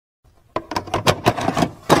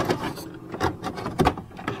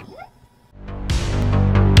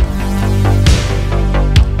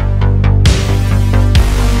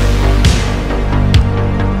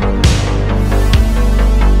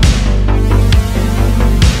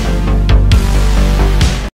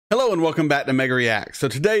Hello and welcome back to Mega React. So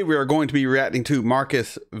today we are going to be reacting to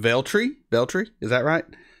Marcus Veltri. Veltri, is that right?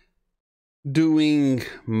 Doing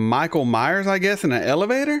Michael Myers, I guess, in an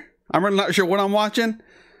elevator? I'm really not sure what I'm watching.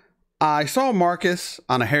 I saw Marcus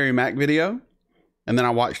on a Harry Mack video, and then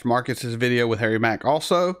I watched Marcus's video with Harry Mack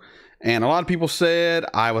also. And a lot of people said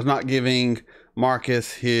I was not giving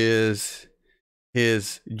Marcus his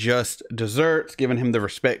just desserts, giving him the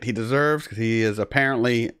respect he deserves, because he is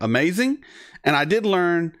apparently amazing. And I did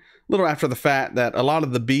learn a little after the fact that a lot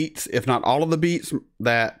of the beats, if not all of the beats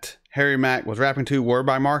that Harry Mack was rapping to, were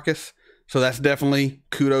by Marcus. So that's definitely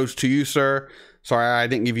kudos to you, sir. Sorry I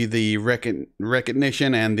didn't give you the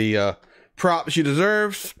recognition and the props you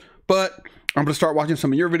deserve, but I'm going to start watching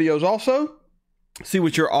some of your videos also, see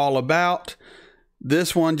what you're all about.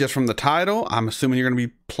 This one, just from the title, I'm assuming you're going to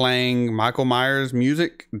be playing Michael Myers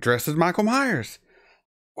music dressed as Michael Myers.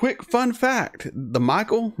 Quick fun fact, the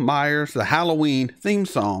Michael Myers, the Halloween theme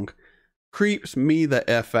song creeps me the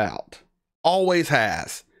F out. Always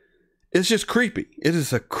has. It's just creepy. It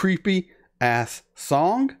is a creepy ass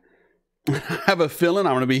song. I have a feeling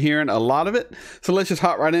I'm going to be hearing a lot of it. So let's just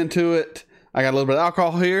hop right into it. I got a little bit of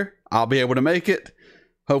alcohol here. I'll be able to make it.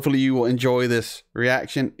 Hopefully you will enjoy this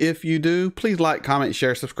reaction. If you do, please like, comment,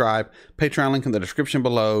 share, subscribe. Patreon link in the description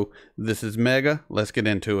below. This is Mega. Let's get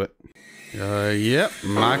into it. Yep,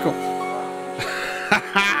 Michael.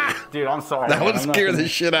 Dude, I'm sorry. That would scare the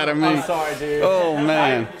shit out of me. I'm sorry, dude. Oh,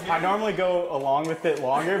 man. I normally go along with it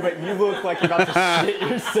longer, but you look like you're about to shit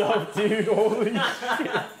yourself, dude. Holy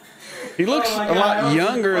shit. He looks a lot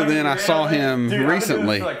younger than I saw him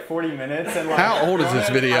recently. For like 40 minutes. And like, how old is this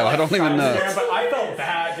video? I don't even know. But I felt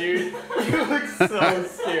bad, dude. You look so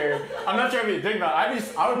scared. I'm not trying to be a dick about it.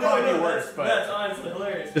 I would probably do worse, but that's honestly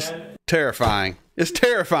hilarious, it's man. Terrifying. It's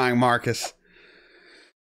terrifying, Marcus.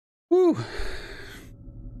 Woo.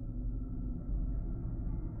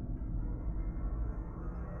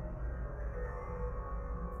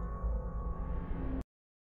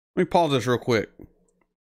 Let me pause this real quick.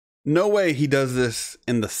 No way he does this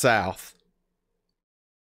in the South.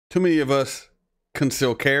 Too many of us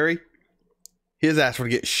conceal carry. His ass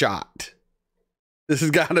would get shot. This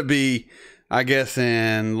has got to be, I guess,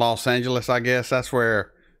 in Los Angeles, I guess. That's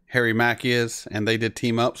where Harry Mack is, and they did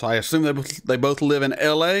team up. So I assume they both live in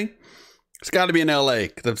LA. It's got to be in LA,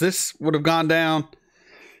 because if this would have gone down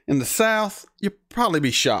in the South, you'd probably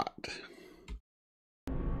be shot.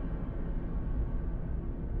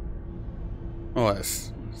 Oh,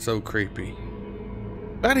 that's so creepy.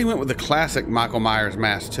 Glad he went with the classic Michael Myers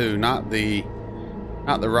mask too, not the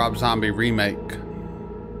Rob Zombie remake.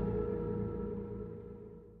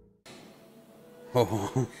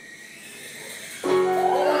 Oh.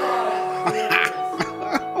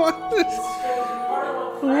 What is,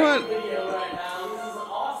 what?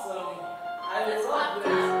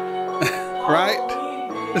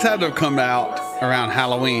 Right? This had to have come out around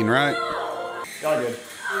Halloween, right? Y'all good.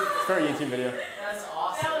 It's for a YouTube video. That's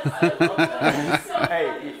awesome. Hey,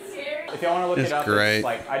 if y'all want to look it up, great. It's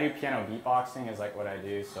like I do piano beatboxing is like what I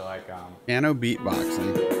do. So like piano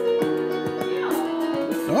beatboxing.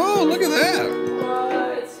 Oh, look at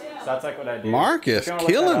that. So that's like what I do. Marcus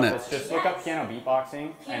killing it. Just look up piano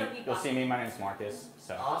beatboxing and you'll see me. My name's Marcus.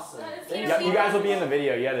 So Awesome. yeah, you guys will be in the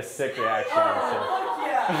video. You had a sick reaction. So.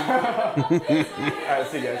 Alright,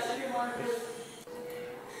 see you guys.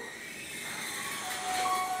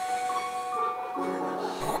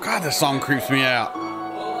 Oh God, this song creeps me out.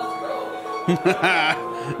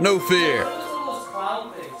 No fear.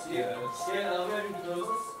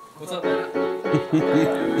 What's up, man?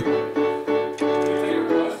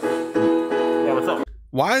 Yeah, what's up?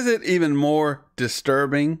 Why is it even more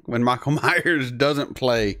disturbing when Michael Myers doesn't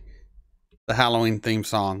play the Halloween theme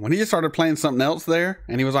song? When he just started playing something else there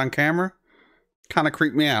and he was on camera, kind of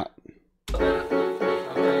creeped me out. Yeah,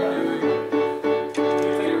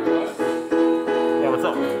 what's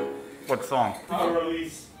up? What song?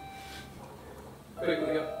 Release.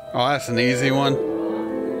 Oh, that's an easy one.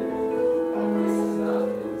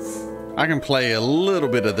 I can play a little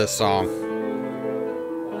bit of this song.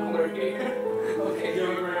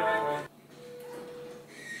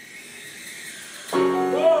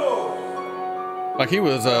 Like he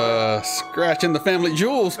was scratching the family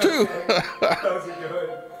jewels too. How's it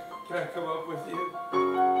going? Can I come up with you?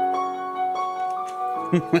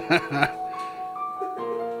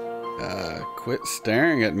 Quit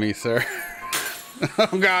staring at me, sir.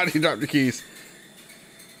 Oh God, he dropped the keys.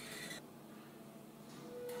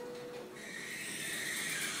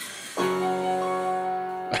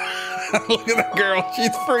 Look at that girl.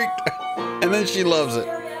 She's freaked. And then she loves it.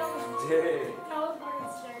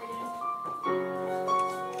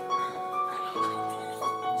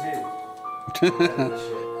 Dang.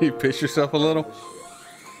 You piss yourself a little?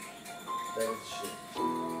 That is shit.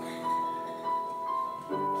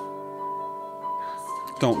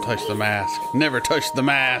 Don't touch the mask. Never touch the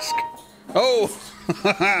mask. Oh!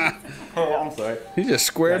 Oh, I'm sorry. He just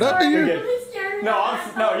squared up to You're you. good.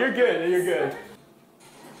 No, you're good. You're good.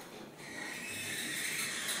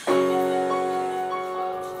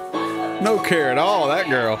 No care at all, that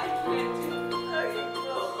girl.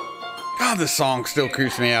 God, this song still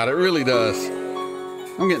creeps me out. It really does.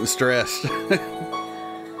 I'm getting stressed. I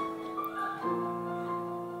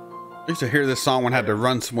used to hear this song when I had to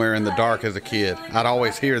run somewhere in the dark as a kid. I'd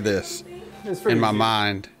always hear this in my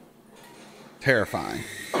mind. Terrifying.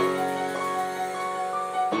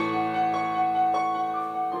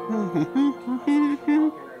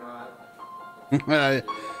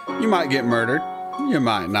 You might get murdered. You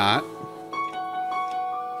might not.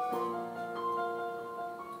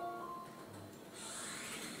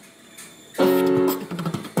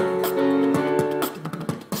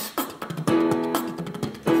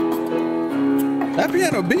 That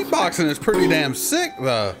piano beatboxing is pretty damn sick,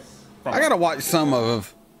 though. I gotta watch some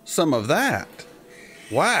of that.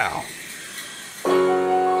 Wow.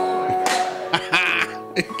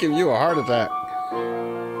 It'll give you a heart attack.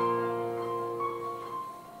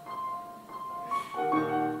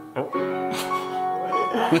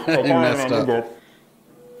 You messed up. Good.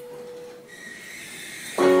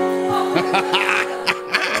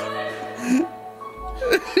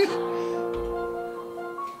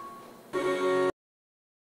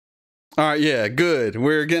 All right, yeah, good.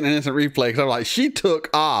 We're getting an instant replay because I'm like, she took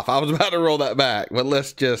off. I was about to roll that back, but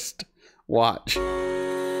let's just watch.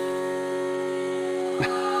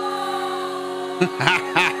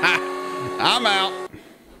 I'm out.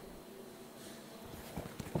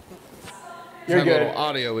 You're Had good. a little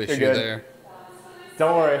audio issue good. there.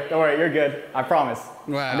 Don't worry, you're good. I promise.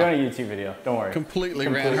 Wow. I'm doing a YouTube video. Don't worry. Completely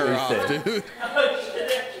ran her off, safe. dude.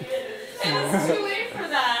 It's too late for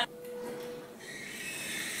that.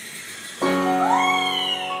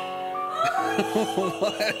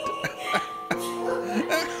 What?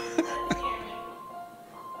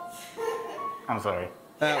 I'm sorry.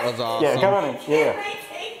 That was awesome. Yeah, come on in.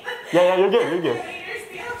 Yeah, you're good. You're good.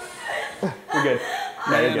 You're good.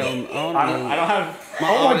 Yeah, you're good. I don't have. My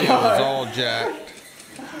Oh my audio god. is all jacked.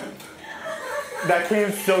 That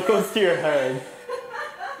came so close to your head.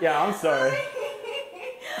 Yeah, I'm sorry.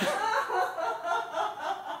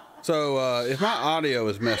 So, if my audio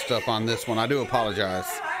is messed up on this one, I do apologize.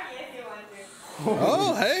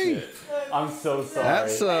 Oh, hey. I'm so sorry.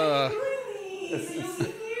 That's,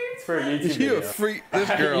 It's for a YouTube video. you freaked this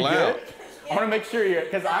girl You out. good? I want to make sure you're,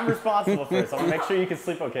 because I'm responsible for this. I want to make sure you can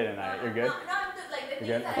sleep okay tonight. You're good?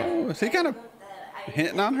 You're good? Okay. Oh, is he kind of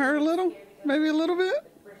hitting on her a little? Maybe a little bit?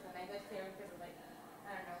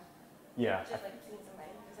 Yeah.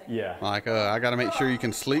 Yeah. Like, I got to make sure you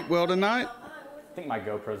can sleep well tonight. I think my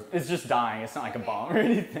GoPro's, it's just dying. It's not like a bomb or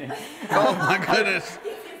anything. Oh, my goodness.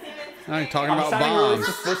 I ain't talking I'm about sounding really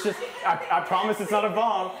bombs. suspicious. I promise it's not a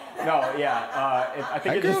bomb. No, yeah. I think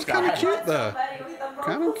That it girl's just kind of died. cute, though.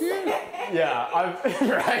 Kind of cute. Yeah,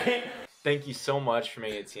 right? Thank you so much for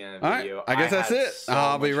making it to the end of All the right, video. I guess that's had it. so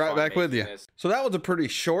I'll be much right fun back with you. making this. So that was a pretty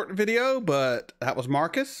short video, but that was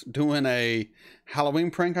Marcus doing a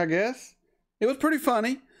Halloween prank, I guess. It was pretty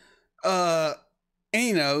funny. And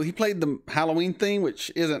you know, he played the Halloween theme,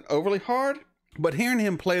 which isn't overly hard, but hearing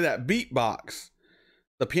him play that beatbox,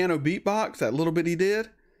 the piano beatbox, that little bit he did,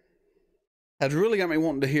 has really got me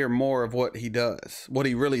wanting to hear more of what he does, what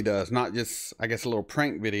he really does, not just, I guess, a little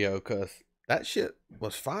prank video, because that shit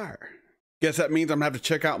was fire. Guess that means I'm gonna have to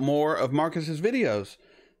check out more of Marcus's videos.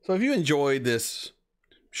 So if you enjoyed this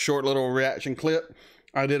short little reaction clip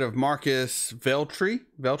I did of Marcus Veltri,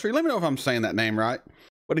 let me know if I'm saying that name right.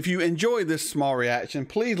 But if you enjoyed this small reaction,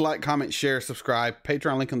 please like, comment, share, subscribe.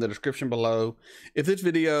 Patreon link in the description below. If this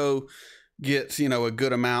video gets, you know, a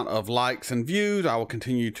good amount of likes and views, I will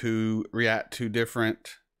continue to react to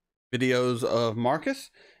different videos of Marcus.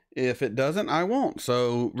 If it doesn't, I won't.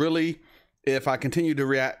 So really, if I continue to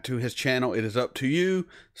react to his channel, it is up to you.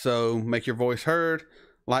 So make your voice heard.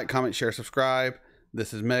 Like, comment, share, subscribe.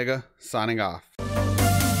 This is Mega signing off.